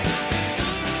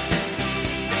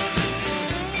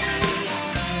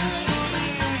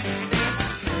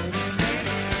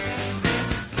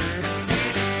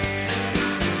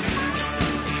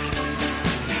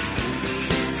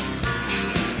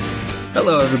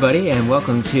Hello, everybody, and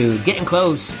welcome to Getting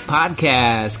Close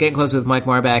Podcast. Getting Close with Mike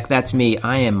Marbach. That's me.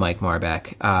 I am Mike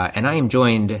Marbach, and I am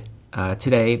joined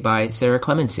today by Sarah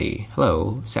Clemency.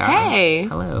 Hello, Sarah. Hey.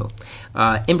 Hello.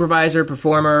 Improviser,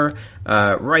 performer,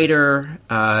 writer,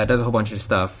 does a whole bunch of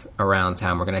stuff around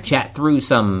town. We're going to chat through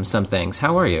some things.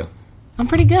 How are you? I'm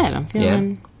pretty good. I'm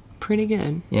feeling pretty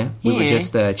good. Yeah? We were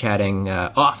just chatting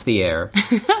off the air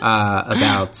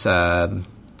about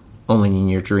Only in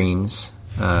Your Dreams,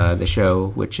 the show,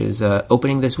 which is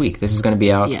opening this week. This is going to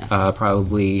be out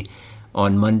probably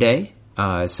on Monday.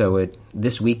 So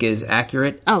this week is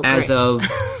accurate as of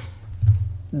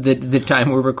the time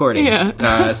we're recording. Yeah.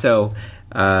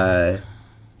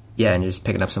 And just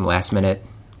picking up some last minute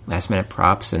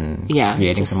props and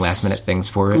creating some last minute things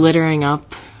for it. Glittering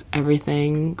up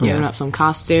everything, gluing up some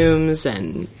costumes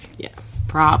and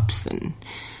props and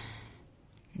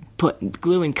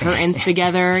gluing curtains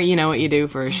together. You know what you do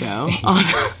for a show. All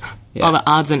the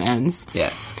odds and ends.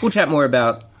 Yeah. We'll chat more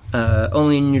about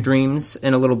Only in Your Dreams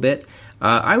in a little bit.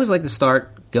 I always like to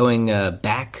start going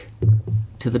back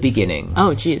to the beginning.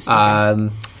 Oh, geez. Okay.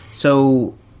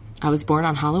 So I was born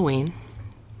on Halloween.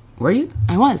 Were you?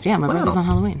 I was, yeah. My birthday's on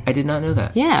Halloween. I did not know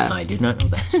that. Yeah. I did not know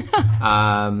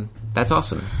that. That's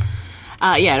awesome.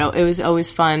 It was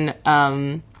always fun.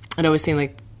 It always seemed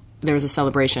like there was a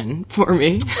celebration for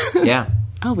me. Yeah.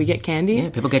 Oh, we get candy?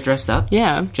 Yeah, people get dressed up.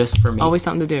 Yeah. Just for me. Always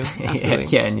something to do.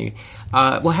 Absolutely. And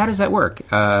well, how does that work?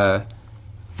 Well,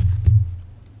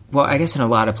 I guess in a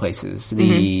lot of places,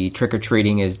 the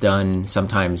trick-or-treating is done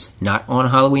sometimes not on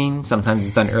Halloween. Sometimes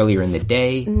it's done earlier in the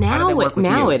day. Now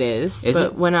it is. Is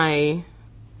but it? when I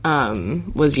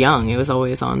was young, it was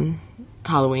always on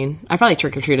Halloween. I probably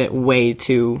trick-or-treated way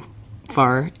too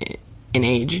far in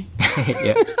age.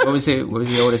 Yeah. What was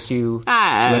the oldest you went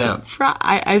out?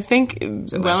 I think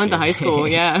well into high school,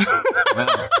 yeah.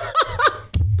 Wow.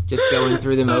 Just going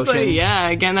through the motions.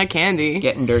 Like, getting that candy.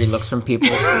 Getting dirty looks from people.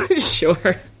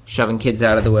 Sure. Shoving kids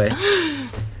out of the way.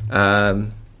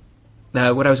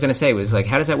 What I was going to say was, like,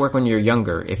 how does that work when you're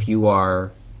younger? If you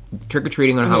are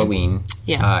trick-or-treating on Halloween,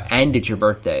 and it's your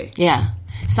birthday. Yeah.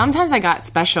 Sometimes I got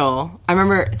special. I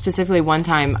remember specifically one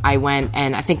time I went,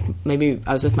 and I think maybe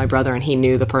I was with my brother, and he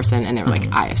knew the person, and they were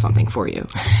like, I have something for you.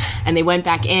 And they went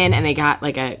back in, and they got,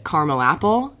 like, a caramel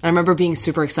apple. And I remember being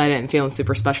super excited and feeling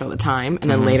super special at the time.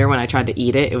 And then later when I tried to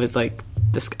eat it, it was like,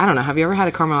 I don't know. Have you ever had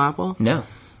a caramel apple? No.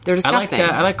 They're disgusting.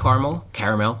 I like caramel.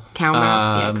 Caramel.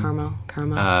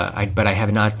 But I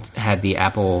have not had the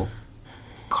apple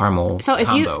caramel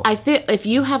combo. If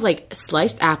you have like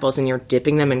sliced apples and you're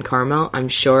dipping them in caramel, I'm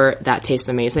sure that tastes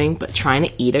amazing. But trying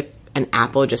to eat an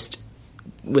apple just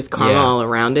with caramel all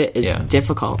around it is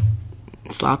difficult.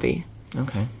 It's sloppy.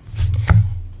 Okay.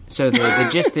 So the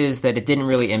gist is that it didn't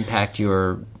really impact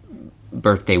your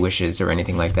birthday wishes or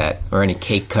anything like that, or any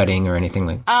cake cutting or anything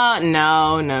like that?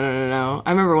 No. I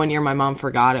remember one year my mom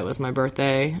forgot it was my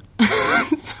birthday.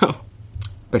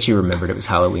 But you remembered it was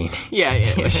Halloween. Yeah.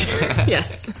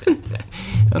 Yes.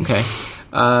 Okay.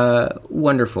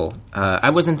 Wonderful.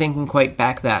 I wasn't thinking quite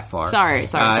back that far. Sorry.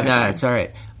 No, it's all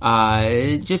right.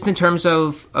 Just in terms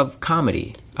of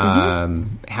comedy,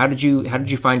 how did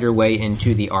you find your way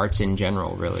into the arts in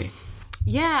general, really?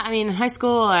 Yeah, I mean, in high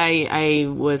school, I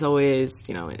was always,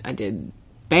 I did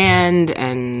band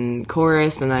and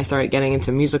chorus, and I started getting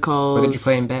into musicals. What did you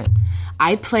play in band?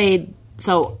 I play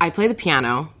the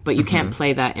piano, but you can't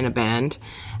play that in a band,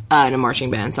 in a marching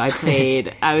band. So I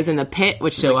was in the pit,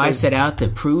 which so I set out to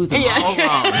prove them all wrong.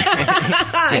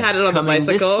 I had it on the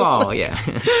bicycle. This fall, yeah.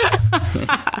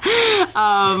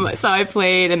 So I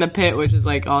played in the pit, which is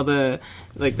like all the,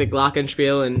 like the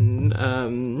glockenspiel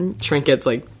and trinkets,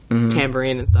 like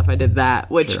tambourine and stuff. I did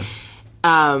that, which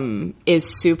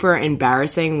is super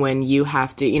embarrassing when you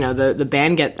have to, the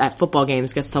band at football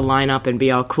games gets to line up and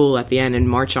be all cool at the end and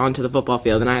march onto the football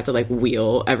field, and I have to like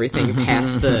wheel everything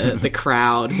past the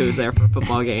crowd who's there for a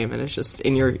football game, and it's just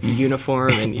in your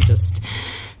uniform and you just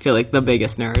feel like the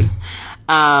biggest nerd.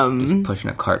 Just pushing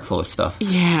a cart full of stuff.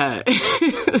 Yeah.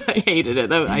 I hated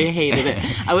it.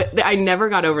 I never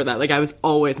got over that. Like, I was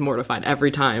always mortified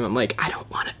every time. I'm like, I don't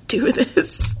want to do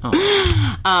this.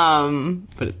 Oh.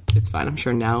 But it's fine. I'm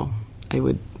sure now I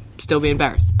would still be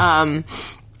embarrassed. So I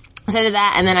did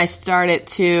that, and then I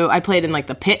played in like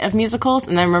the pit of musicals,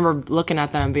 and then I remember looking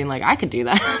at them and being like, I could do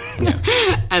that. Yeah.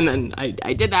 And then I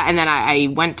did that, and then I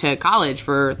went to college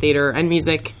for theater and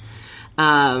music.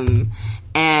 And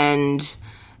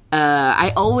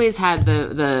I always had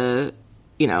the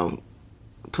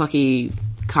plucky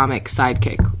comic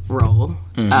sidekick role,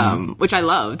 which I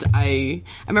loved. I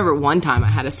remember one time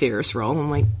I had a serious role. I'm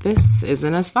like, this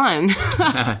isn't as fun.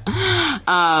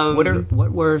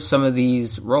 What were some of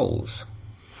these roles?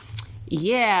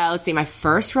 Yeah, let's see. My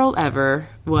first role ever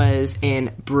was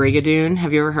in Brigadoon.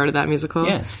 Have you ever heard of that musical?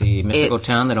 Yes, the mystical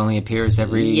town that only appears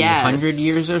every 100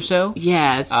 years or so.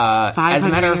 Yes, as a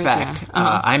matter of fact,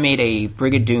 I made a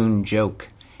Brigadoon joke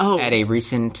at a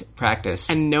recent practice,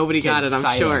 and nobody got it.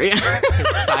 I'm sure. Yeah.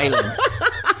 Silence.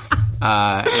 And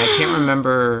I can't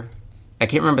remember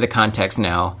the context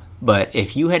now. But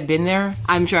if you had been there,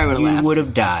 I'm sure I would have laughed. You would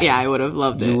have died. Yeah, I would have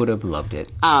loved it. You would have loved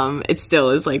it. It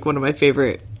still is like one of my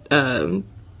favorite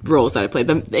roles that I played.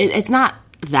 It's not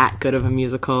that good of a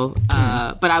musical,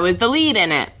 but I was the lead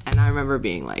in it, and I remember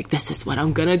being like, "This is what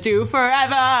I'm gonna do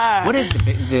forever." What is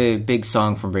the big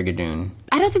song from Brigadoon?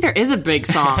 I don't think there is a big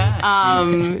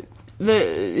song.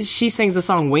 She sings the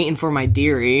song "Waiting for My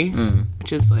Dearie,"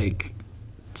 which is like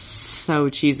so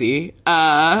cheesy.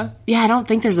 I don't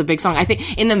think there's a big song. I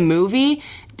think in the movie,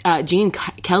 Gene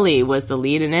Kelly was the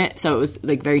lead in it, so it was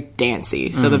like very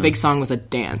dancey. So the big song was a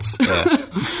dance.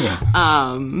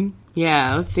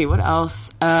 Yeah. Let's see what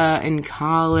else. In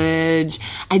college,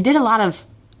 I did a lot of.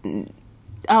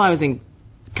 I was in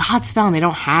Godspell, and they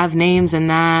don't have names in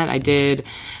that. I did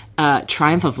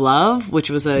Triumph of Love, which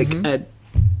was who's it?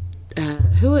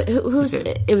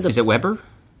 It was. Is it Weber?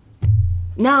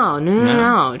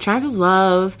 No. Triumph of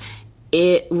Love.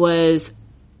 It was.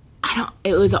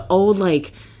 It was an old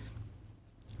like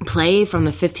play from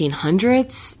the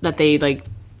 1500s that they like.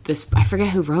 I forget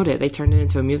who wrote it. They turned it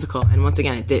into a musical, and once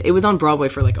again, it was on Broadway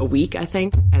for like a week, I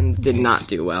think, and did not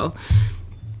do well.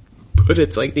 But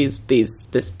it's like this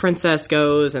princess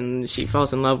goes and she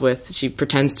falls in love she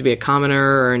pretends to be a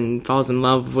commoner and falls in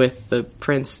love with the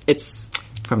prince. It's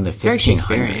from the 1500s. Very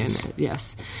Shakespearean.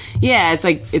 Yes. Yeah,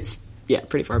 it's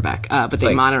pretty far back. But it's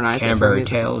they modernized Canterbury it for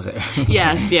Tales.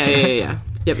 Yes, yeah.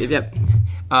 Yep.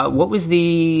 What was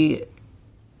the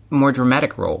more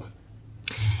dramatic role?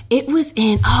 It was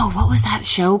in, what was that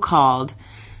show called?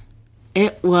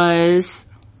 It was,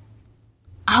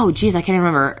 I can't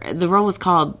remember. The role was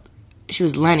called, she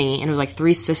was Lenny, and it was like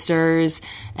three sisters,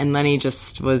 and Lenny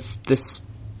just was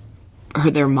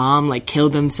their mom like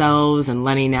killed themselves, and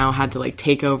Lenny now had to like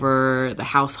take over the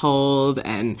household,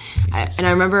 and I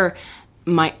remember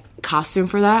my costume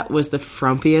for that was the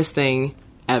frumpiest thing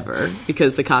ever,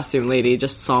 because the costume lady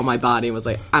just saw my body and was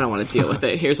like, I don't want to deal with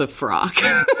it, here's a frock.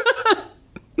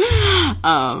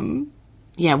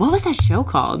 What was that show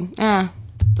called?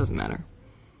 Doesn't matter.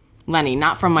 Lenny,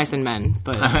 not from Mice and Men,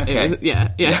 but okay.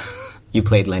 Yeah. You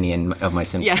played Lenny of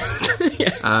Mice and Men.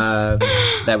 Yes.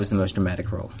 That was the most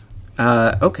dramatic role.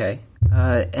 Okay.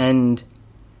 And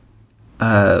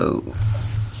how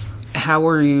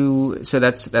are you? So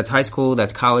that's high school.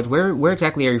 That's college. Where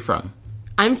exactly are you from?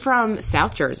 I'm from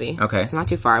South Jersey. Okay, so not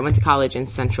too far. I went to college in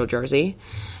Central Jersey.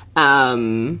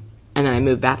 And then I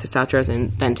moved back to South Jersey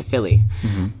and then to Philly.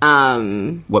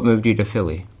 Mm-hmm. What moved you to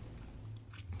Philly?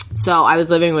 So I was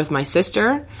living with my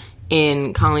sister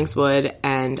in Collingswood,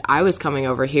 and I was coming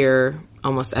over here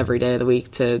almost every day of the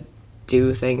week to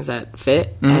do things at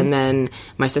FIT. Mm-hmm. And then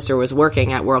my sister was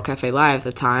working at World Cafe Live at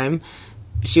the time.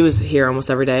 She was here almost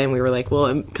every day, and we were like, well,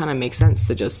 it kind of makes sense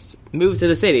to just move to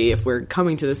the city if we're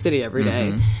coming to the city every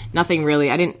day. Mm-hmm. Nothing really,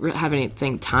 I didn't have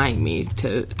anything tying me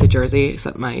to Jersey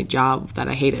except my job that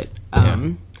I hated.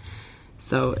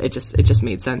 So it just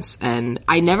made sense. And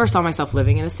I never saw myself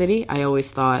living in a city. I always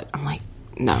thought, I'm like,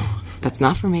 no, that's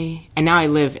not for me. And now I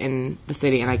live in the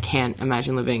city, and I can't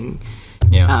imagine living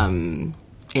in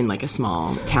like a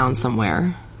small town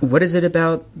somewhere. What is it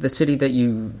about the city that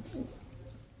you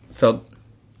felt...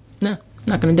 No,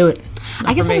 not going to do it.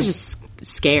 I guess I was just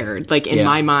scared. Like, in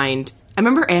my mind, I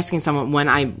remember asking someone when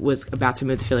I was about to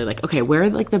move to Philly, like, okay, where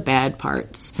are, like, the bad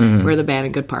parts? Mm-hmm. Where are the bad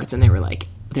and good parts? And they were like,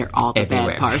 they're all the everywhere.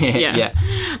 Bad parts. Yeah.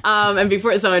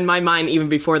 And so in my mind, even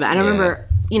before that, and I remember,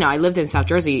 I lived in South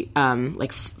Jersey,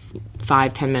 like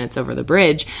 5-10 minutes over the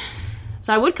bridge.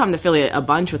 So I would come to Philly a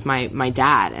bunch with my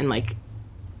dad, and, like,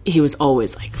 he was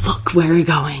always like, look, where are you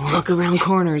going? Look around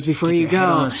corners before you go. Head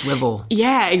on a swivel.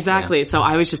 Yeah, exactly. Yeah. So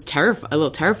I was just a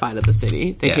little terrified of the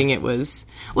city, thinking it was,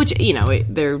 which,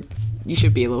 you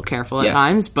should be a little careful at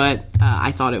times, but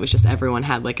I thought it was just everyone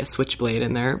had like a switchblade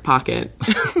in their pocket,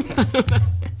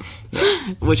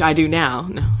 which I do now.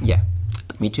 No. Yeah,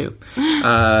 me too.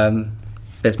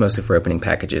 That's mostly for opening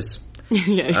packages.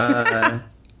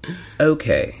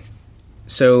 Okay.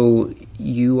 So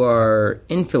you are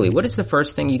in Philly. What is the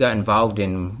first thing you got involved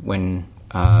in when?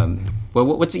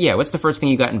 What's the first thing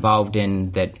you got involved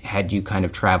in that had you kind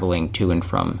of traveling to and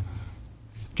from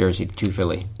Jersey to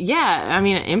Philly? Yeah, I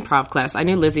mean, improv class. I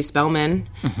knew Lizzie Spellman,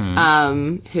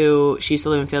 who she used to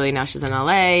live in Philly. Now she's in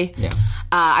LA. Yeah.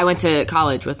 I went to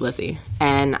college with Lizzie,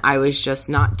 and I was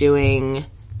just not doing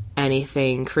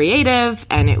anything creative,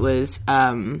 and it was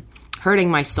hurting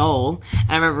my soul.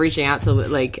 And I remember reaching out to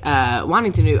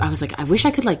wanting to know. I was like, I wish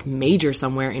I could major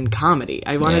somewhere in comedy.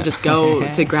 I want to just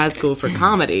go to grad school for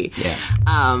comedy. Yeah.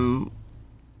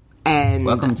 And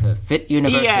welcome to Fit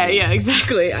University. Yeah,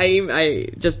 exactly. I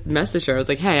just messaged her. I was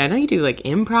like, hey, I know you do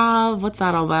improv. What's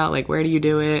that all about? Where do you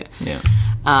do it? Yeah.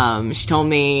 She told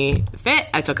me Fit.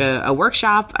 I took a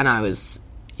workshop and I was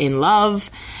in love.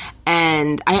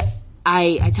 And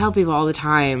I tell people all the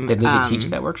time. Did Lizzie teach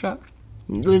that workshop?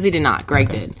 Lizzie did not. Greg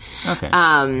did. Okay.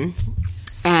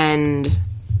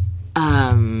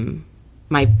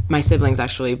 My siblings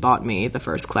actually bought me the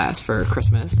first class for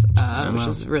Christmas, which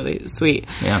is really sweet.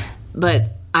 Yeah.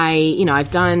 But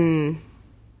I've done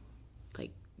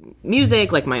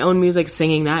music, my own music,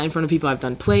 singing that in front of people. I've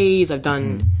done plays. I've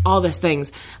done all these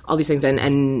things,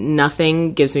 and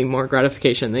nothing gives me more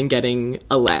gratification than getting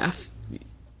a laugh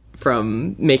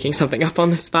from making something up on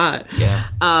the spot. Yeah.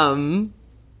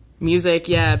 Music,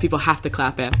 yeah, people have to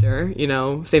clap after,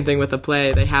 same thing with a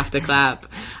play. They have to clap.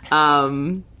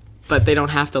 But they don't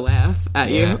have to laugh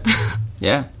at you.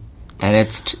 Yeah.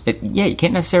 And you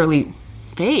can't necessarily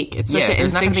fake. It's such an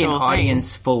there's not going to be an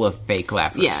audience thing. full of fake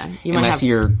laughers. Yeah. Unless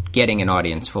you're getting an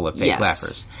audience full of fake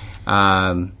laughers.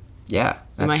 Yeah, that's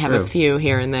you might true. have a few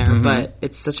here and there, but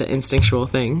it's such an instinctual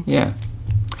thing. Yeah.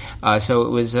 So it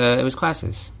was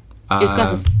classes. It was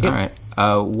classes. Yep. All right.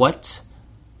 What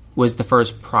was the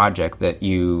first project that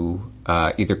you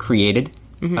either created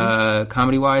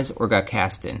comedy-wise or got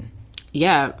cast in?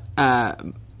 Yeah.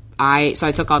 I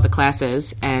took all the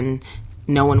classes and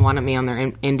no one wanted me on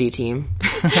their indie team.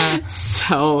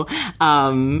 So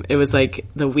it was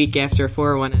the week after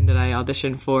 401 ended, I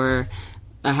auditioned for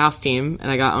a house team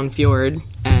and I got on Fjord,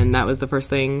 and that was the first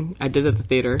thing I did at the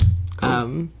theater.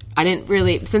 Cool. I didn't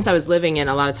really, since I was living in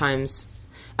a lot of times,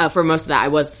 for most of that, I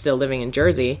was still living in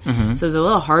Jersey. So it was a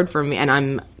little hard for me, and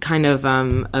I'm kind of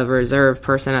a reserved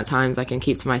person at times. I can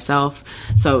keep to myself.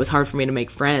 So it was hard for me to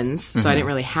make friends. So I didn't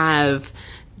really I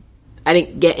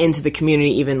didn't get into the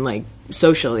community even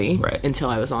socially until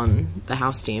I was on the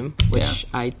house team, which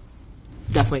I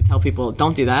definitely tell people,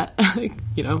 don't do that.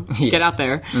 Get out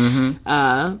there.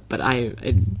 But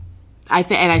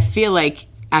I feel like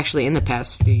actually in the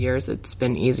past few years, it's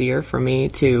been easier for me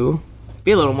to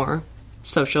be a little more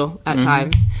social at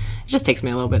times. It just takes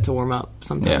me a little bit to warm up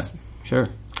sometimes. Yeah, sure.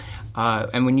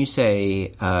 And when you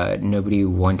say nobody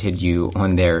wanted you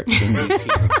on their indie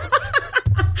teams,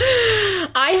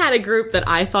 I had a group that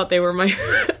I thought they were my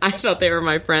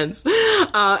friends,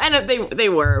 and they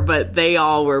were, but they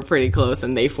all were pretty close,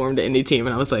 and they formed an indie team,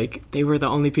 and I was like, they were the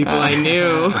only people I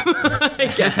knew.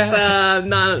 I guess I'm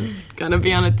not gonna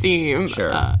be on a team.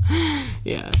 Sure.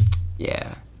 Yeah.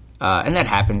 And that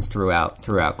happens throughout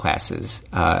classes.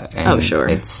 Sure.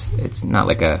 It's not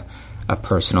a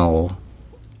personal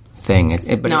thing.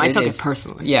 I took it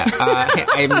personally. Yeah.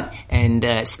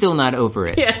 I'm still not over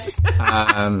it. Yes.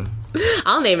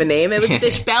 I'll name a name. It was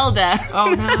Bishbelda.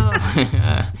 Oh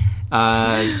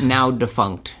no. Now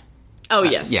defunct. Oh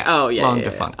yes. Long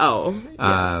defunct. Oh.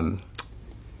 Yes.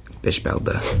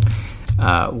 Bishbelda.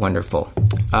 Wonderful.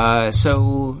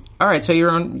 So all right. So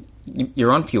you're on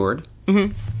Fjord.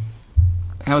 Mm-hmm.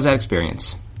 How was that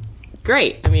experience?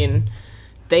 Great. I mean,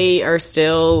 they are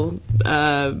still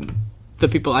the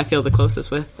people I feel the closest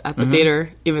with at the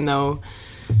theater, even though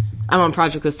I'm on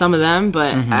project with some of them,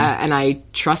 but and I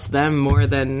trust them more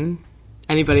than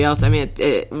anybody else. I mean,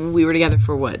 we were together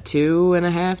for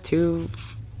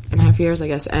 2.5 years, I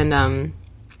guess, and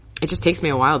it just takes me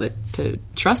a while to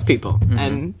trust people,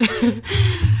 and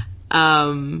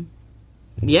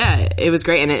yeah, it was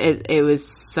great, and it was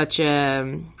such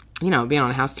a being on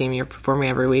a house team, you're performing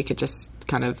every week. It just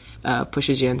kind of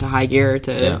pushes you into high gear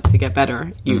to get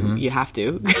better. You have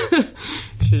to.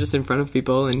 You're just in front of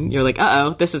people, and you're like,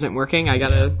 uh-oh, this isn't working. I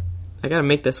gotta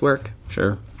make this work.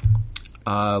 Sure.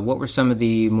 What were some of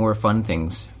the more fun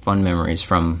memories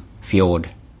from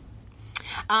Fjord?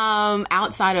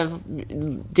 Outside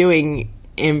of doing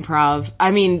improv, I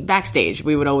mean, backstage,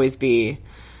 we would always be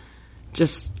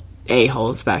just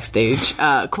a-holes backstage,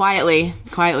 quietly.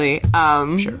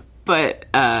 Sure. But,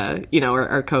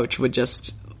 our coach would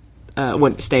just,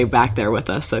 wouldn't stay back there with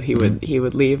us, so he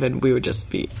would leave, and we would just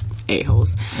be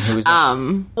a-holes. And who was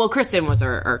that? Well, Kristen was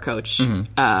our coach,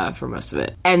 for most of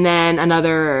it. And then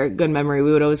another good memory,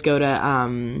 we would always go to,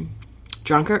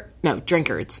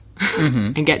 Drinkards,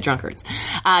 and get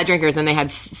Drinkards, and they had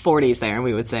 40s there, and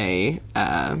we would say,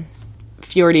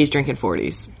 Fjordy's drinking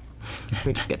 40s.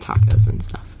 We just get tacos and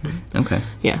stuff. Okay.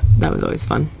 Yeah, that was always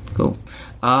fun. Cool.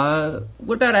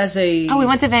 What about as a... Oh, we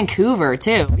went to Vancouver,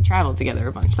 too. We traveled together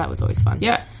a bunch. That was always fun.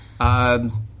 Yeah.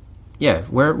 Yeah.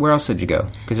 Where else did you go?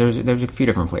 Because there's a few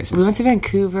different places. We went to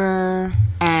Vancouver,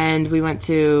 and we went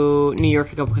to New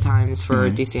York a couple of times for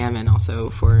DCM and also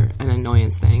for an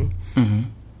annoyance thing. Mm-hmm.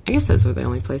 I guess those were the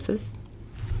only places.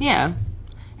 Yeah.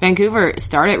 Vancouver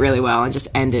started really well and just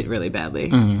ended really badly.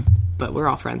 Mm-hmm. But we're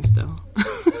all friends still.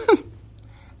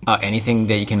 Anything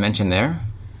that you can mention there?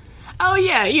 Oh,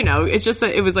 yeah. It's just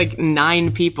it was like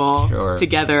 9 people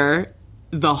together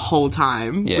the whole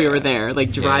time we were there.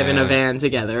 Like, driving a van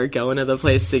together, going to the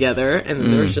place together. And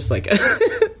then there was just like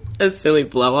a silly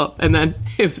blow up. And then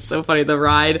it was so funny. The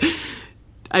ride,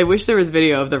 I wish there was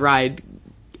video of the ride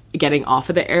getting off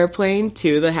of the airplane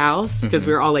to the house because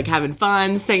we were all like having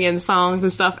fun, singing songs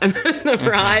and stuff. And then the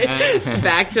ride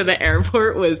back to the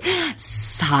airport was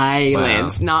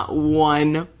silence. Wow. Not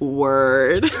one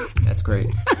word. That's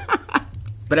great.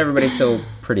 But everybody's still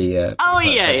pretty yeah.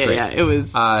 It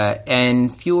was.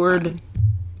 And Fjord's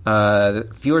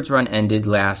run ended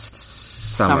last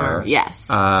summer. Yes.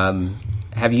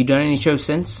 Have you done any shows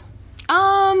since?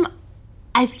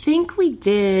 I think we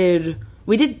did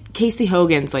Casey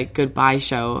Hogan's like goodbye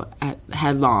show at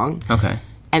Headlong. Okay.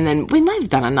 And then we might have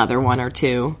done another one or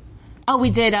two. Oh, we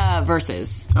did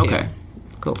Versus too. Okay.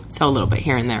 Cool. So a little bit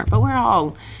here and there, but we're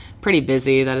all pretty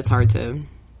busy that it's hard to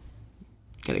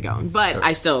get it going. But sure.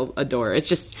 I still adore it. It's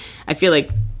just I feel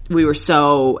like we were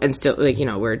so and still like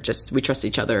we trust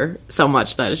each other so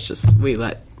much that it's just we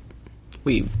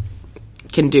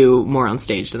can do more on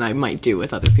stage than I might do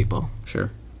with other people. Sure.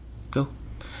 Cool.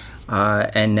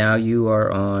 And now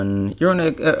you're on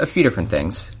a few different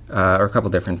things, or a couple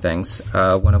different things.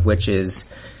 One of which is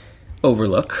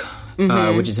Overlook,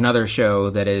 which is another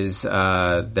show that is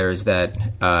there's that,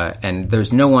 and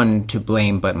there's no one to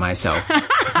blame but myself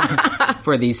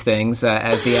for these things.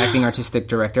 As the acting artistic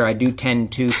director, I do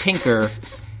tend to tinker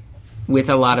with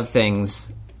a lot of things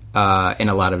in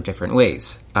a lot of different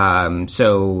ways.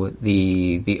 So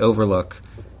the Overlook.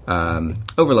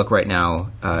 Overlook right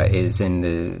now is in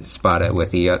the spot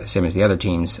with the same as the other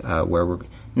teams where we're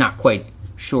not quite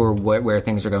sure where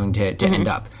things are going to end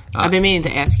up. I've been meaning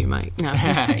to ask you, Mike. No.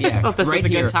 Yeah, well, this right was a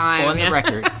here good time on the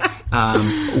record.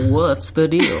 What's the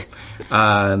deal?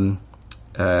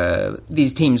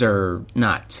 These teams are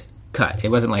not cut. It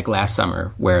wasn't like last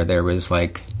summer where there was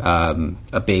like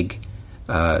a big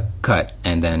cut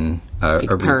and then a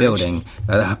rebuilding,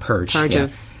 a purge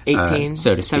of 18,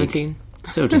 so to speak. 17.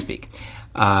 So to speak.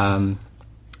 Talk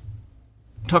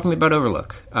to me about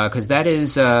Overlook, because that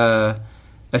is a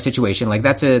situation like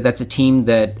that's a team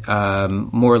that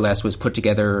more or less was put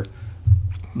together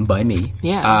by me.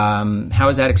 Yeah. How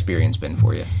has that experience been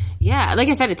for you? Yeah, like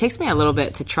I said, it takes me a little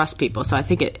bit to trust people, so I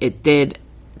think it did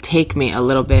take me a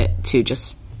little bit to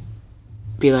just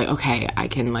be like, okay, I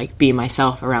can like be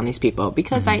myself around these people,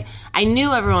 because I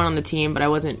knew everyone on the team, but I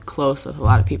wasn't close with a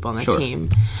lot of people on the team.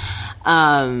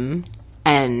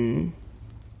 And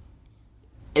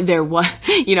there was,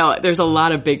 there's a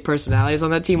lot of big personalities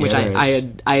on that team, which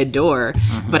I adore.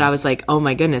 But I was like, oh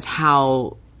my goodness,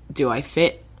 how do I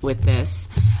fit with this?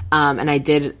 And I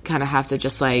did kind of have to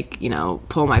just like,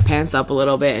 pull my pants up a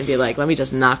little bit and be like, let me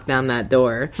just knock down that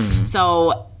door.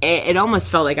 So it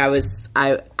almost felt like I was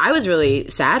really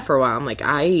sad for a while. I'm like,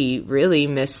 I really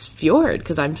miss Fjord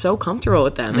because I'm so comfortable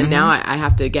with them. And now I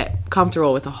have to get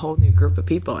comfortable with a whole new group of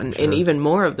people and even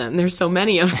more of them. There's so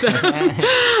many of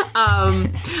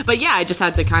them. But yeah, I just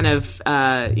had to kind of,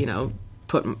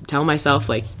 tell myself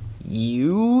like,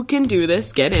 you can do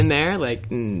this, get in there, like,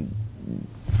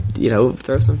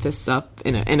 throw some fists up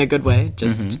in a good way.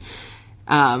 Just,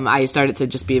 I started to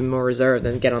just be more reserved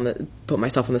and put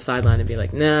myself on the sideline and be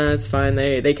like, nah, it's fine.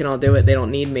 They can all do it. They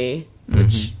don't need me.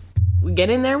 Which we get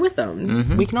in there with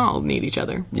them. We can all need each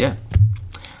other. Yeah.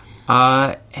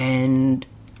 And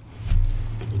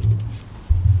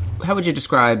how would you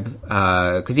describe?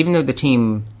 Because even though the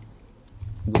team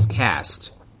was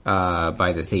cast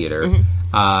by the theater,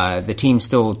 the team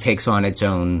still takes on its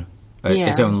own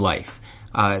life.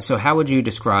 So how would you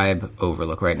describe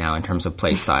Overlook right now in terms of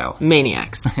play style?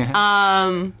 Maniacs.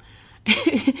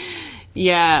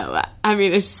 Yeah, I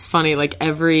mean, it's just funny. Like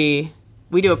we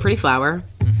do a Pretty Flower,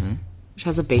 which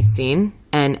has a bass scene,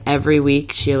 and every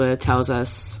week Sheila tells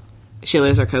us, Sheila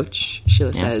is our coach.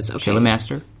 Sheila says, okay. Sheila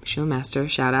Master,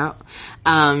 shout out.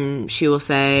 She will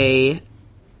say,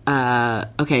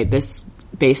 okay, this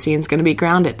bass scene's going to be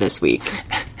grounded this week.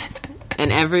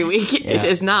 And every week it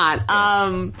is not.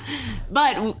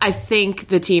 But I think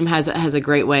the team has a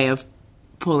great way of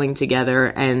pulling together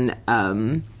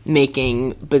and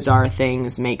making bizarre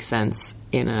things make sense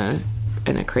in a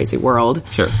crazy world.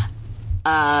 Sure.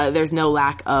 There's no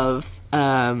lack of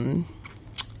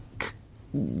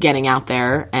getting out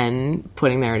there and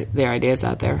putting their ideas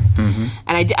out there. Mm-hmm.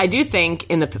 And I do think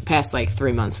in the past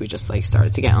 3 months we just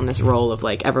started to get on this roll of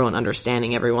everyone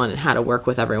understanding everyone and how to work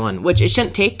with everyone, which it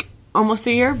shouldn't take almost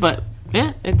a year, but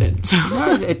yeah, it did. So.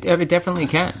 No, it definitely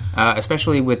can,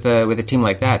 especially with a team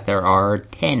like that. There are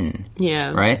 10.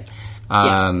 Yeah. Right.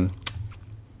 Yes.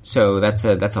 So that's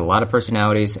a lot of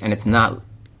personalities, and it's not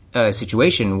a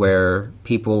situation where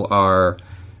people are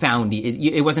found.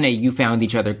 It wasn't a you found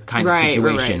each other kind of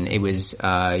situation. Right. It was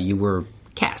you were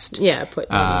cast. Yeah. Put.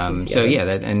 So yeah,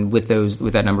 and with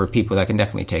that number of people, that can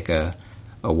definitely take a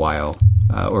while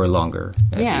or longer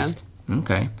at least.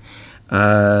 Okay.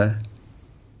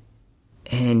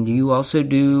 And you also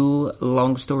do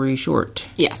Long Story Short.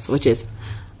 Yes, which is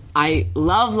I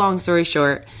love Long Story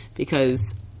Short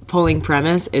because pulling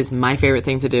premise is my favorite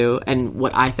thing to do, and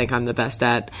what I think I'm the best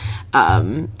at,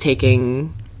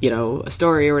 taking a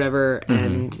story or whatever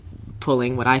and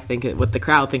pulling what the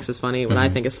crowd thinks is funny, what I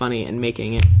think is funny, and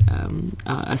making it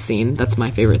a scene. That's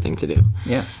my favorite thing to do.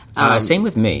 Yeah. Same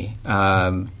with me.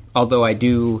 Although I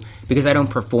do, because I don't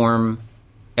perform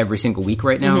every single week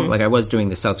right now. I was doing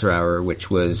the Seltzer Hour,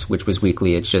 which was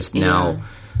weekly. It's just now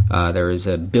there is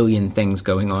a billion things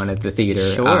going on at the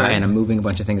theater, and I'm moving a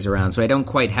bunch of things around, so I don't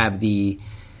quite have the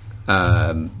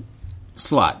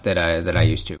slot that I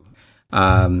used to.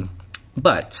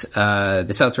 But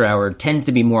the Seltzer Hour tends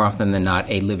to be more often than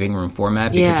not a living room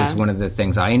format because it's one of the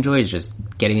things I enjoy is just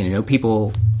getting to know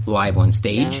people live on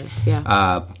stage,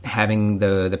 having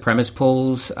the premise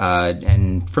pulls,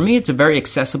 and for me it's a very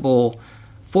accessible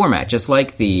format, just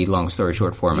like the Long Story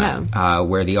Short format,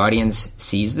 where the audience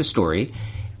sees the story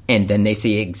and then they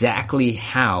see exactly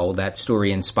how that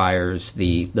story inspires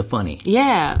the funny.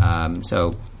 Yeah.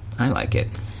 So I like it.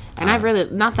 And I really,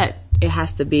 not that it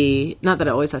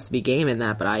always has to be game in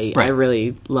that, but I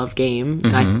really love game.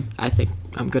 And I think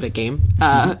I'm good at game.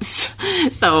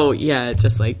 So yeah,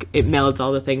 just it melds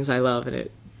all the things I love, and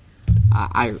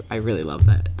I really love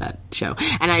that show.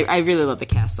 And I really love the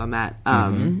cast on that.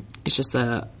 It's just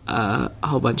a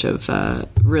whole bunch of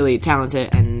really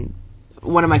talented, and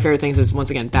one of my favorite things is,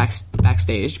 once again,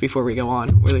 backstage before we go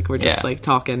on. We're just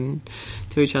talking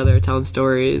to each other, telling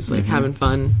stories, having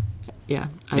fun. Yeah,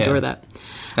 I adore that.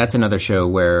 That's another show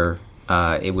where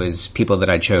it was people that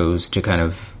I chose to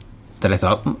that I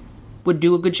thought would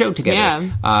do a good show together.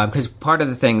 Yeah. Because part of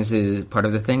it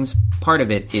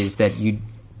is that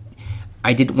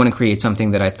I didn't want to create something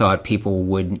that I thought people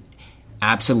would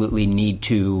absolutely need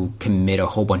to commit a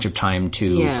whole bunch of time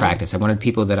to practice. I wanted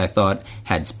people that I thought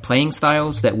had playing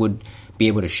styles that would be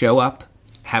able to show up,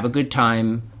 have a good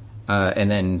time, and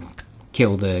then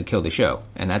kill the show.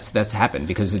 And that's happened,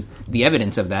 because the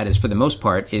evidence of that is, for the most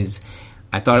part, is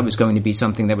I thought it was going to be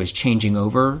something that was changing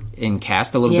over in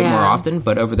cast a little bit more often,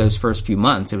 but over those first few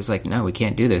months, it was no, we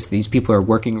can't do this. These people are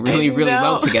working really, really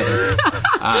well together.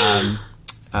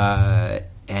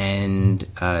 And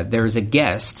there's a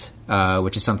guest,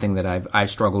 which is something that I've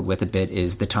struggled with a bit,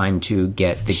 is the time to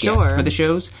get the guests for the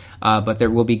shows. But there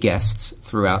will be guests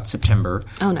throughout September.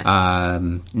 Oh,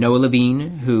 nice. Noah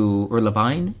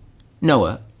Levine,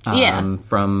 Noah,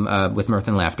 from with Mirth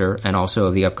and Laughter, and also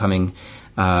of the upcoming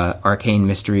Arcane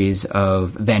Mysteries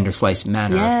of Vanderslice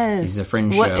Manor. Yes. He's a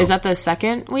fringe show. Is that the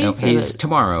second week? No, he's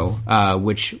tomorrow,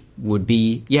 which would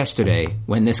be yesterday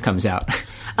when this comes out.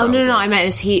 Oh, no, I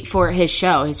meant for his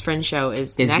show, his Fringe show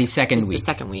is next, the second week. The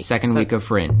second week. Second week of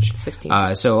Fringe.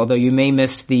 16th. So although you may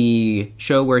miss the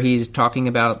show where he's talking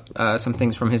about some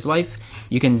things from his life,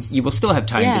 you will still have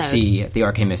time to see the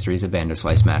Arcane Mysteries of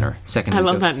Vanderslice Manor. Second week. I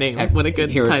love that name. What a good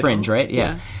here title. At Fringe, right?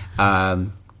 Yeah.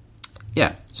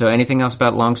 Yeah. So anything else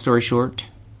about Long Story Short?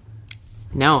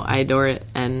 No, I adore it,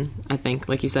 and I think,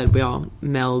 like you said, we all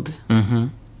meld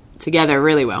together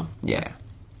really well. Yeah.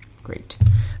 Great.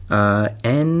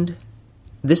 And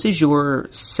this is your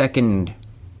second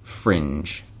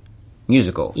Fringe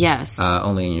musical. Yes.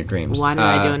 Only in Your Dreams. Why did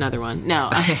I do another one? No.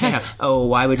 Oh,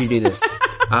 why would you do this?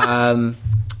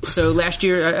 So last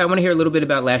year, I want to hear a little bit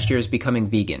about last year's Becoming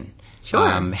Vegan. Sure.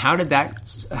 How did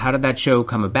that show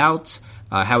come about?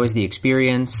 How was the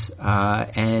experience?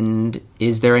 And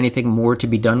is there anything more to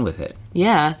be done with it?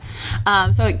 Yeah.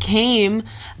 So it came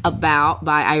about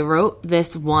I wrote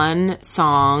this one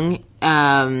song.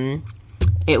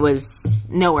 It was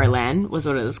Nowhere Land was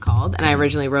what it was called. And I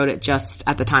originally wrote it just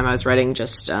at the time I was writing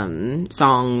just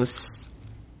songs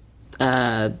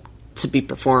to be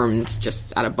performed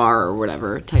just at a bar or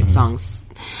whatever type songs.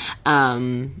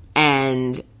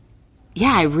 And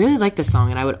yeah, I really like this song,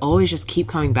 and I would always just keep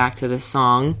coming back to this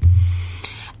song.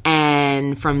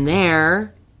 And from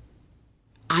there,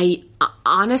 I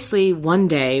honestly one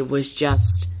day was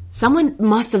just, someone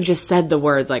must have just said the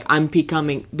words like, I'm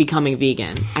becoming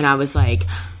vegan. And I was like,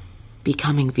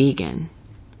 becoming vegan.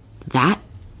 That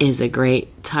is a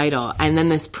great title. And then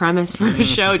this premise for a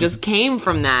show just came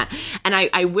from that. And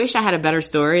I wish I had a better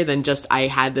story than just I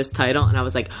had this title and I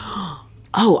was like,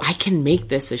 oh, I can make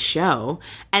this a show.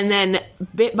 And then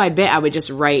bit by bit, I would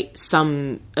just write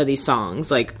some of these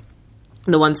songs. Like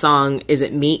the one song, Is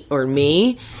It Meat or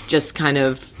Me? Just kind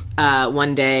of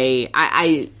one day,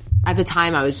 I at the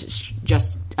time I was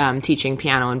just teaching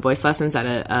piano and voice lessons at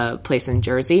a place in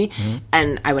Jersey.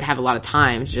 And I would have a lot of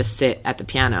time to just sit at the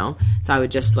piano. So I would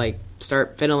just like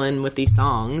start fiddling with these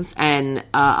songs. And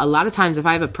a lot of times if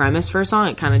I have a premise for a song,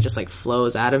 it kind of just like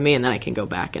flows out of me and then I can go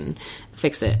back and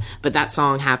fix it. But that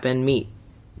song happened,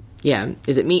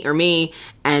 Is It Meat or Me?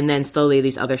 And then slowly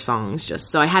these other songs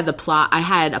just, so I had a plot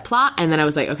and then I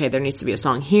was like, okay, there needs to be a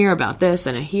song here about this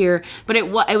and a here. But it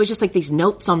was just like these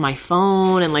notes on my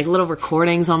phone and like little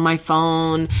recordings on my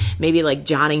phone, maybe like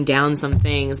jotting down some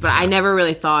things. But I never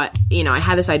really thought, I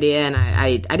had this idea and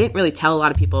I didn't really tell a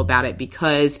lot of people about it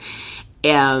because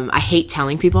I hate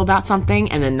telling people about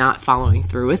something and then not following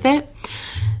through with it.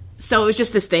 So it was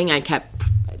just this thing I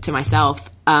kept to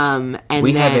myself. And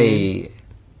we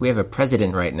have a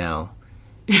president right now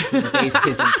who based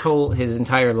his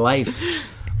entire life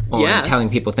on telling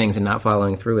people things and not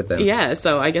following through with them. Yeah,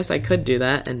 so I guess I could do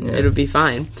that and it would be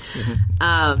fine.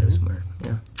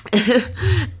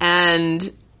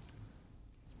 And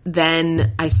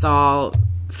then I saw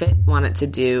Fit wanted to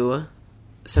do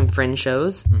some fringe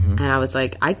shows, and I was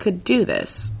like, I could do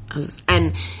this.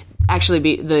 And actually,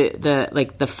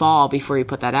 the fall before you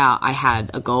put that out, I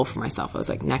had a goal for myself. I was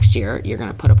like, next year you're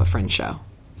going to put up a fringe show.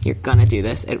 You're going to do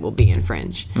this. It will be in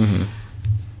Fringe.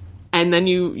 And then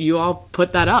you all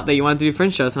put that up that you wanted to do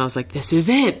Fringe shows. And I was like, this is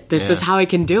it. This is how I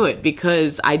can do it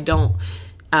because I don't,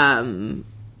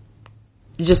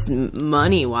 just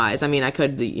money wise. I mean, I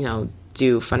could,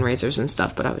 do fundraisers and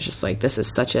stuff, but I was just like, this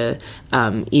is such a,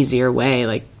 easier way,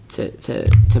 like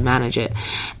to manage it.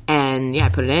 And I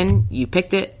put it in, you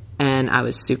picked it and I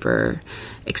was super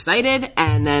excited.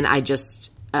 And then I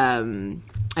just,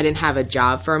 I didn't have a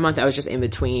job for a month. I was just in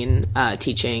between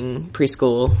teaching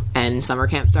preschool and summer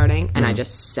camp starting, and I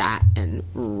just sat and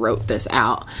wrote this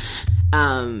out.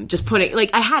 Just putting,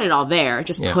 I had it all there,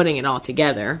 just putting it all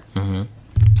together.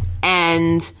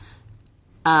 And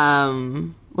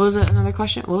what was it? Another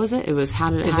question? What was it? It was how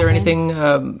did it happen? Is there anything?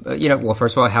 Well,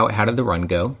 first of all, how did the run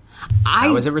go?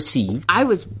 How was it received? I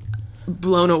was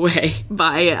blown away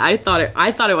by it. I thought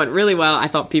it went really well. I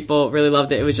thought people really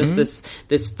loved it. It was just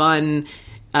this fun,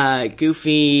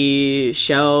 goofy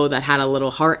show that had a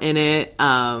little heart in it,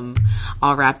 all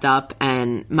wrapped up.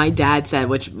 And my dad said,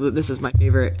 this is my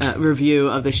favorite review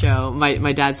of the show.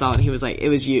 My dad saw it and he was like, it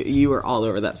was you were all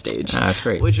over that stage. That's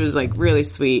great. Which was like really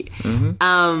sweet.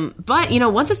 But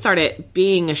once it started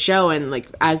being a show and like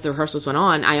as the rehearsals went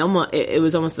on, it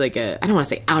was almost like I don't want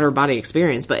to say outer body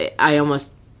experience, but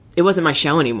it wasn't my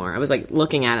show anymore. I was like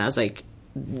looking at it, I was like,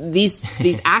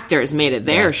 these actors made it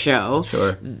their show.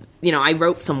 Sure. I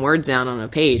wrote some words down on a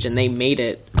page and they made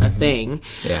it a thing.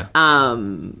 Yeah.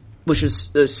 Which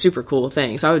was a super cool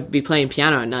thing. So I would be playing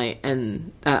piano at night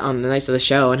and on the nights of the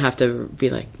show and have to be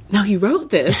like, no, you wrote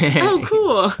this. Oh,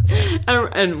 cool.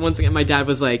 And once again, my dad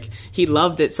was like, he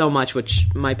loved it so much, which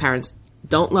my parents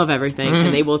don't love everything,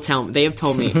 and they have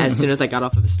told me as soon as I got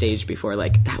off of the stage before,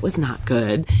 like, that was not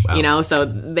good. Wow. So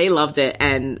they loved it,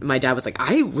 and my dad was like,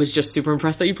 I was just super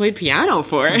impressed that you played piano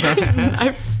for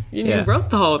it. You wrote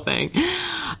the whole thing. So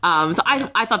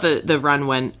I thought the run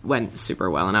went super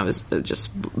well, and I was just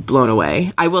blown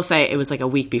away. I will say it was like a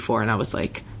week before, and I was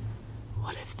like,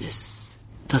 what if this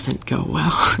doesn't go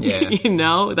well? Yeah.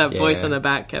 That voice in the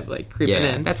back kept like creeping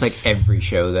in. That's like every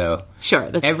show though. Sure.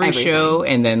 That's every show,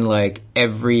 and then like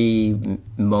every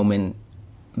moment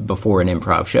before an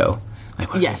improv show.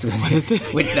 Like, yes.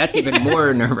 That's even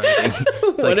more nerve-wracking.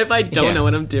 What if I don't know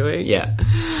what I'm doing? Yeah.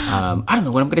 I don't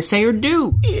know what I'm going to say or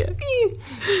do. Yeah.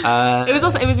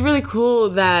 It was really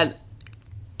cool that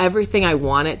everything I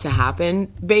wanted to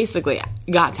happen basically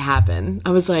got to happen.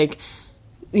 I was like,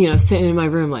 sitting in my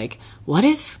room like, what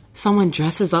if someone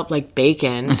dresses up like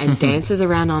Bacon and dances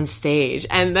around on stage?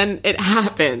 And then it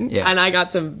happened. Yeah. And I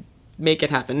got to make it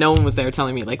happen. No one was there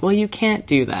telling me like, well, you can't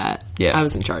do that. Yeah. I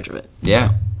was in charge of it. Yeah.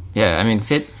 So. Yeah. I mean,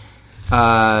 Fit,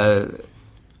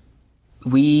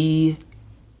 we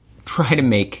try to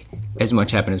make as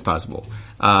much happen as possible.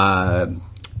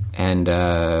 and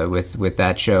with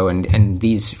that show and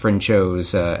these fringe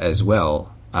shows as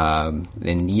well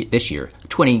in this year,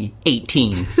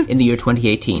 2018, in the year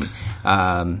 2018.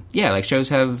 Like shows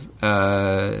have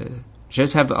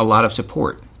a lot of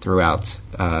support throughout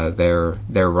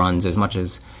their runs, as much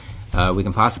as we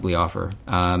can possibly offer.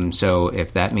 So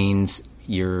if that means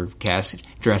your cast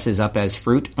dresses up as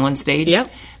fruit on stage,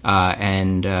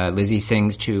 and Lizzie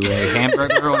sings to a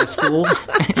hamburger on a stool,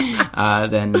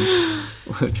 then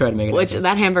we'll try to make it happen.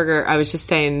 That hamburger, I was just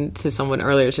saying to someone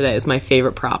earlier today, is my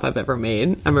favorite prop I've ever made.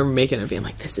 I remember making it and being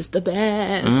like, this is the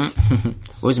best.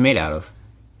 What was it made out of?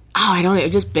 Oh, I don't know. It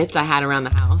was just bits I had around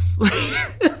the house.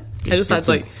 I just had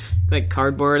like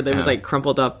cardboard. There was like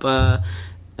crumpled up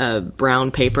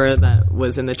brown paper that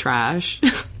was in the trash.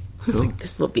 I was like,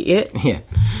 this will be it. Yeah.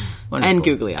 Wonderful. And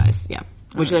googly eyes, yeah.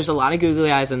 Which there's a lot of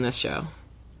googly eyes in this show.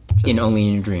 In Only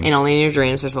in Your Dreams. In Only in Your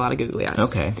Dreams, there's a lot of googly eyes.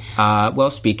 Okay.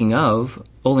 Well, speaking of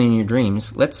Only in Your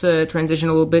Dreams, let's transition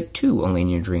a little bit to Only in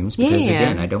Your Dreams. Because,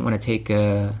 again, I don't want to take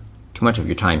too much of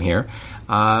your time here.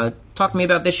 Talk to me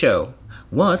about this show.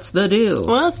 What's the deal?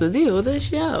 What's the deal with this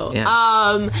show?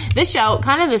 Yeah. This show,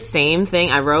 kind of the same thing.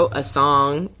 I wrote a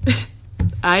song...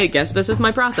 I guess this is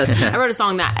my process. I wrote a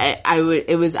song that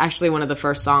it was actually one of the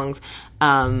first songs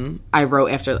I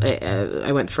wrote after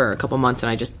I went for a couple months and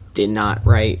I just did not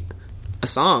write a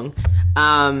song.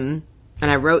 And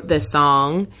I wrote this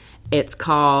song. It's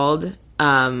called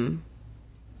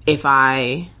If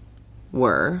I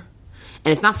Were.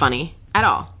 And it's not funny at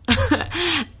all.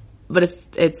 But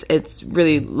it's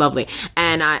really lovely.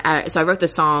 And so I wrote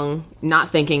this song not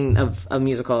thinking of a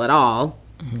musical at all.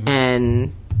 Mm-hmm.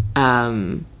 And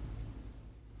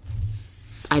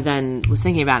I then was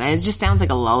thinking about it, and it just sounds like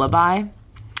a lullaby.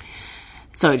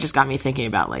 So it just got me thinking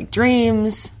about like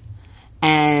dreams,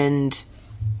 and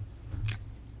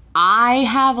I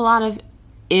have a lot of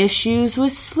issues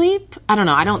with sleep. I don't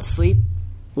know. I don't sleep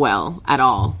well at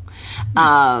all.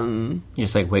 You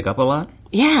just like wake up a lot?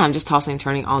 Yeah, I'm just tossing and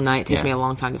turning all night. It takes me a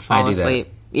long time to fall asleep.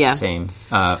 Yeah. Same.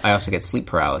 I also get sleep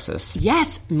paralysis.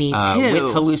 Yes, me too.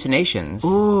 With hallucinations.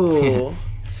 Ooh.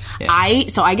 Yeah.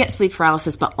 I get sleep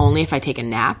paralysis, but only if I take a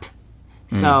nap.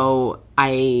 So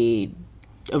I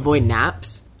avoid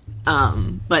naps.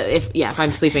 But if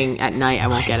I'm sleeping at night, I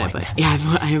won't get it. But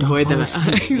I avoid them.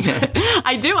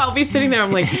 I do. I'll be sitting there.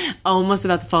 I'm like almost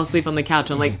about to fall asleep on the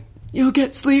couch. I'm like, you'll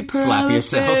get sleep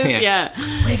paralysis. Slap yourself.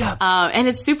 Yeah. Wake up. And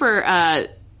it's super.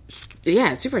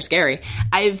 It's super scary.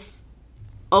 I've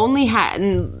only had,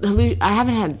 I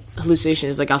haven't had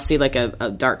hallucinations. Like I'll see like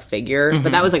a dark figure,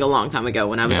 but that was like a long time ago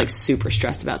when I was like super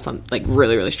stressed about something, like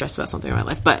really, really stressed about something in my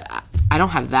life. But I don't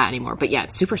have that anymore. But yeah,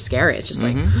 it's super scary. It's just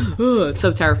like, it's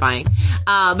so terrifying.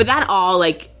 But that all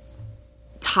like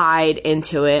tied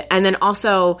into it. And then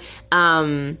also,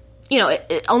 Only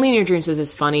in Your Dreams is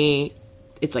this funny,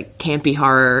 it's like campy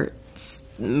horror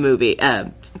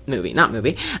musical.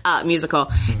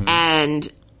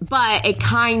 But it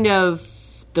kind of,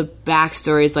 the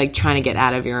backstory is like trying to get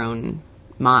out of your own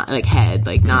head,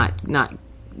 like not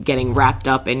getting wrapped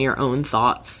up in your own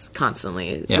thoughts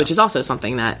constantly, which is also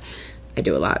something that I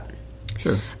do a lot.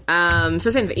 Sure.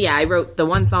 So same thing. Yeah, I wrote the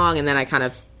one song and then I kind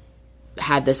of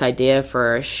had this idea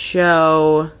for a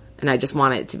show and I just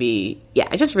want it to be,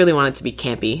 I just really want it to be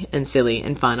campy and silly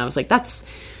and fun. I was like, that's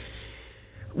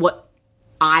what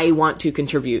I want to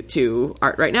contribute to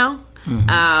art right now.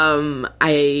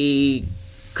 I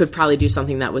could probably do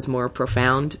something that was more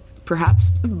profound, perhaps,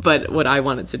 but what I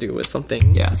wanted to do was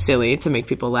something silly to make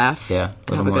people laugh. Yeah,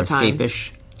 a little more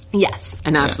escapish. Yes,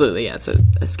 and absolutely, it's a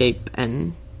escape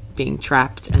and being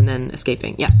trapped and then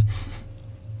escaping. Yes.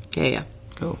 Yeah.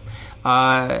 Cool.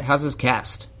 How's this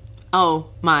cast? Oh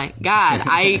my God.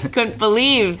 I couldn't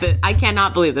believe that. I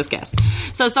cannot believe this cast.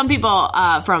 So some people,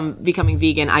 from becoming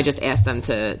vegan, I just asked them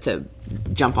to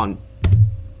jump on,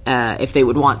 if they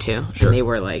would want to. Sure. And they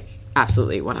were like,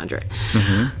 absolutely 100.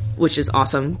 Which is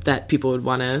awesome that people would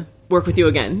want to work with you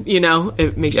again.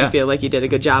 It makes you feel like you did a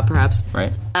good job, perhaps.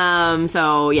 Right.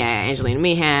 So Angelina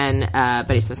Meehan,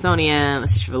 Betty Smithsonian,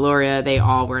 Letitia Valoria, they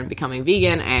all were in Becoming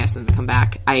Vegan. I asked them to come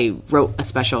back. I wrote a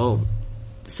special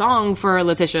song for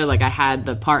Letitia, like I had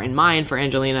the part in mind for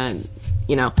Angelina,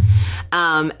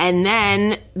 and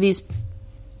then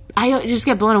I just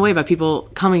get blown away by people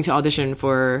coming to audition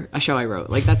for a show I wrote.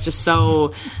 Like that's just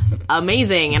so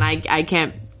amazing, and I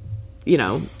can't,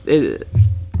 you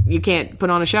can't put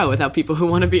on a show without people who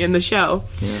want to be in the show.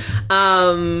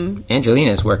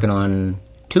 Angelina's working on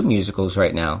 2 musicals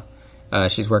right now.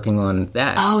 She's working on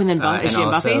that. Oh, and then is she in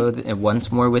Buffy? And also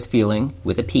Once More with Feeling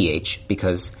with a PH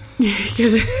because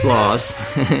laws.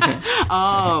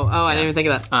 I didn't even think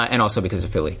of that. And also because of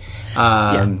Philly.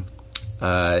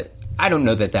 I don't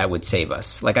know that would save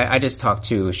us. Like, I just talked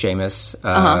to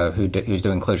Seamus, who's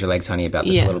doing Close Your Legs, Honey, about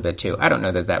this a little bit, too. I don't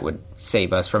know that would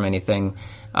save us from anything.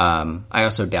 I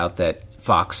also doubt that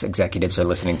Fox executives are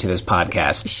listening to this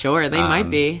podcast. Sure, they might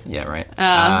be. Yeah,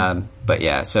 right. But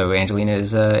yeah, so Angelina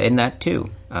is in that, too.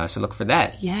 So look for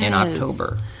that in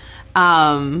October.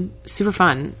 Super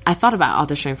fun. I thought about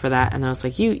auditioning for that, and I was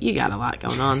like, you got a lot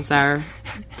going on, Sarah.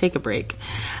 Take a break.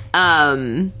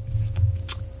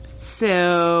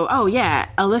 So,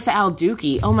 Alyssa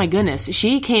Al-Duki. Oh my goodness.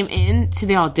 She came into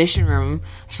the audition room.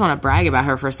 I just want to brag about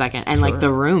her for a second. And like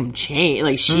the room changed.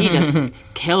 Like she just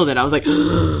killed it. I was like,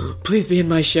 please be in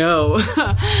my show.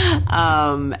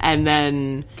 And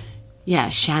then,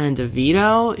 Shannon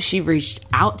DeVito, she reached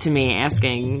out to me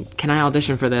asking, can I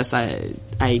audition for this? I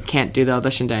can't do the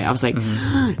audition day. I was like,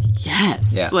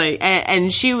 yes. Yeah. Like,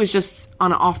 and she was just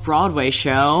on an off-Broadway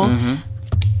show.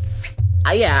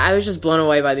 I was just blown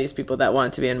away by these people that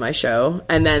wanted to be in my show.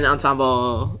 And then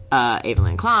ensemble,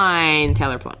 Evelyn Klein,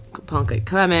 Taylor Plunkett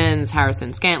Clemens,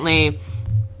 Harrison Scantley,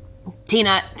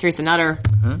 Tina, Teresa Nutter.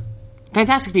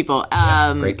 Fantastic people.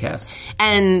 Great cast.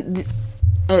 And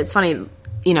it's funny,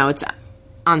 it's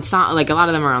ensemble, like a lot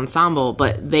of them are ensemble,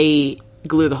 but they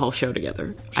glue the whole show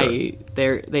together. Sure.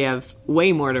 They have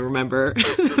way more to remember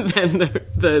than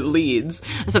the leads.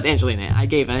 Except Angelina. I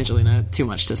gave Angelina too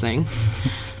much to sing.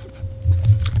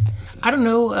 I don't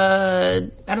know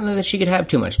that she could have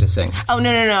too much to sing. Oh,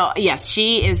 no. Yes,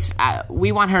 she is.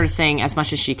 We want her to sing as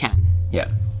much as she can. Yeah.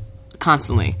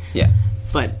 Constantly. Yeah.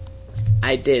 But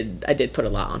I did put a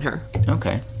lot on her.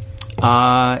 Okay.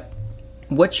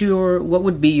 What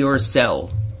would be your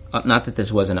sell? Not that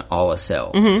this wasn't all a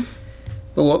sell.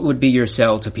 But what would be your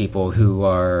sell to people who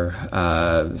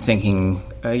are thinking,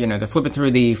 they're flipping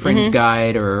through the Fringe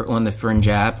guide or on the Fringe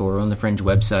app or on the Fringe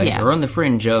website or on the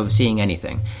fringe of seeing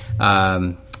anything?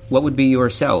 What would be your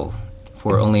sell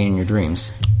for Only in Your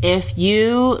Dreams? If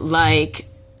you like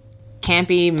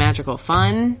campy, magical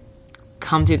fun,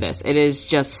 come to this. It is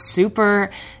just super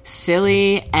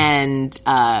silly and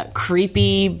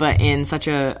creepy, but in such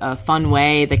a fun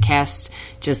way. The cast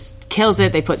just kills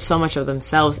it. They put so much of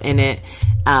themselves in it.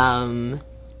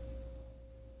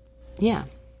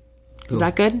 Is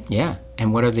that good? Yeah.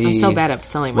 And what are the... I'm so bad at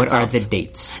selling myself. What are the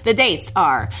dates? The dates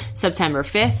are September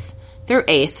 5th through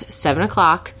 8th, 7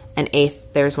 o'clock, and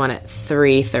 8th, there's one at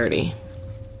 3:30.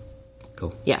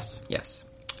 Cool. Yes.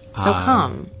 So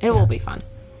come. It will be fun.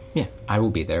 Yeah, I will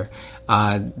be there.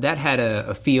 That had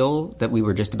a feel that we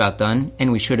were just about done,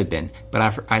 and we should have been,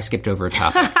 but I skipped over a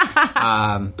topic.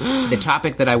 The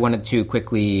topic that I wanted to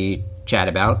quickly chat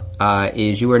about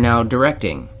is you are now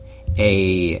directing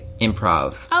a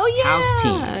improv house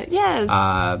team. Yes.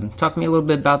 Talk to me a little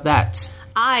bit about that.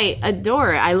 I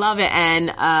adore it. I love it, and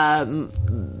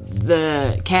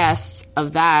the cast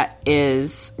of that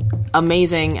is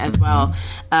amazing as well.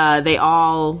 They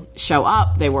all show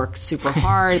up. They work super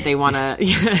hard. They want to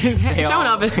showing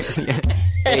up.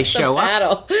 They show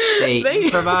up. They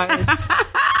improvise.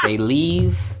 They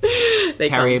leave. They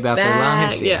carry about their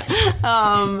lives. They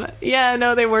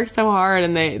work so hard,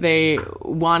 and they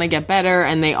want to get better,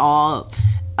 and they all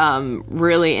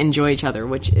really enjoy each other,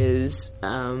 which is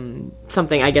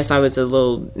something I guess I was a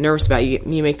little nervous about.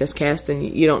 You make this cast, and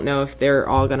you don't know if they're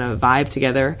all going to vibe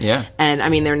together. Yeah. And I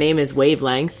mean, their name is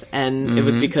Wavelength, and it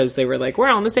was because they were like, we're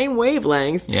on the same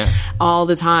wavelength all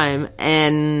the time.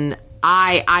 And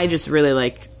I just really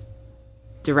like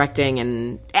directing,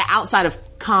 and outside of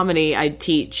comedy, I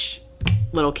teach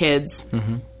little kids,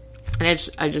 and I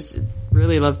just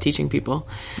really love teaching people.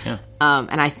 Yeah.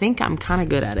 And I think I'm kind of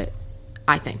good at it.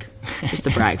 I think, just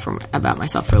to brag about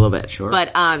myself for a little bit. Sure.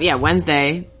 But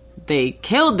Wednesday they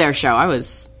killed their show. I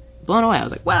was blown away. I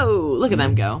was like, whoa, look at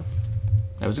them go.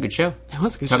 That was a good show. It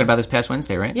was a good show. Talking about this past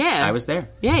Wednesday, right? Yeah. I was there.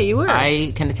 Yeah, you were.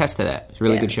 I can attest to that. It's a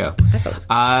really good show. I thought it was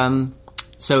good.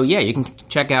 So you can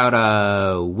check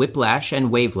out Whiplash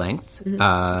and Wavelength.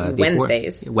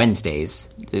 Wednesdays.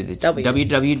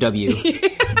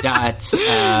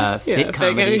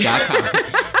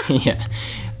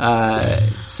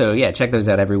 www.fitcomedy.com. Check those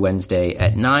out every Wednesday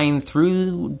at 9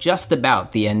 through just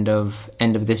about the end of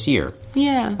this year.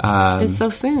 Yeah, it's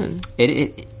so soon.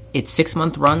 It's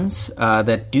 6-month runs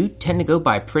that do tend to go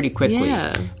by pretty quickly.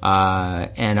 Yeah.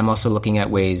 And I'm also looking at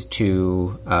ways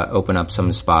to open up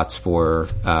some spots for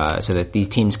so that these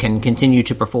teams can continue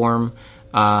to perform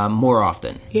more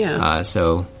often. Yeah.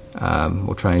 So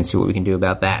we'll try and see what we can do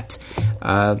about that.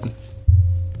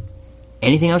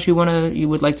 Anything else you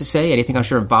would like to say? Anything else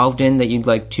you're involved in that you'd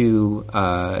like to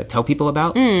tell people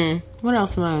about? What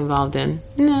else am I involved in?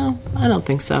 No, I don't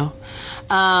think so.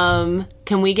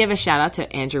 Can we give a shout out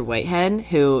to Andrew Whitehead,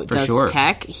 who does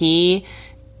tech? He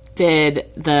did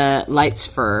the lights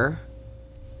for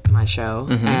my show,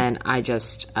 and I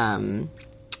just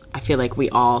I feel like we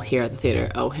all here at the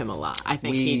theater owe him a lot. I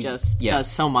think he just does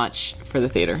so much for the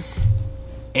theater.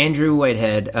 Andrew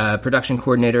Whitehead, production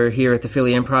coordinator here at the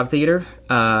Philly Improv Theater,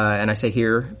 and I say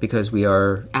here because we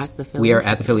are at the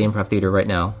Philly Improv Theater right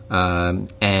now,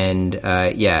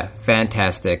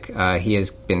 fantastic. He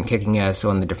has been kicking ass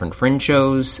on the different Fringe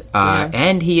shows,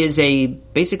 and he is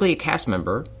basically a cast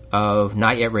member of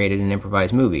Not Yet Rated, an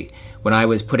improvised movie. When I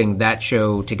was putting that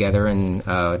show together and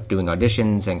doing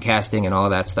auditions and casting and all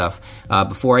of that stuff,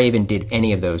 before I even did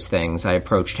any of those things, I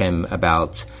approached him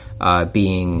about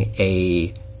being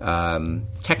a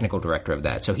technical director of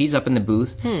that. So he's up in the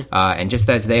booth, and just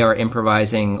as they are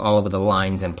improvising all of the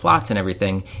lines and plots and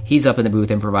everything, he's up in the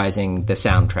booth improvising the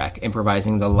soundtrack,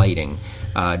 improvising the lighting,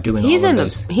 doing all of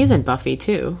those. He's in Buffy,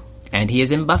 too. And he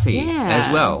is in Buffy as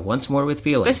well. Once More with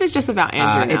Feeling. This is just about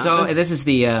Andrew now. This is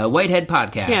the Whitehead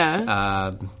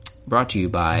Podcast, brought to you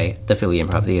by the Philly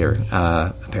Improv Theater,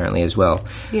 apparently as well.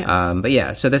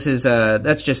 Yeah. So this is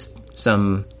that's just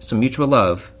some mutual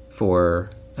love for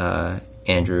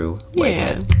Andrew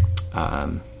Whitehead.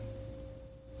 I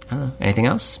don't know. Anything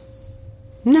else?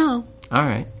 No. All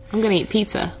right. I'm going to eat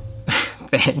pizza.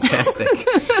 Fantastic.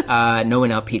 No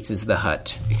one out pizzas the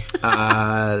hut.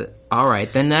 All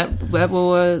right, then that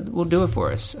will do it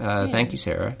for us. Thank you,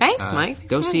 Sarah. Thanks, Mike.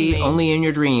 Go see Only in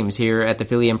Your Dreams here at the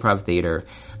Philly Improv Theater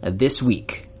this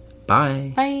week.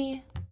 Bye. Bye.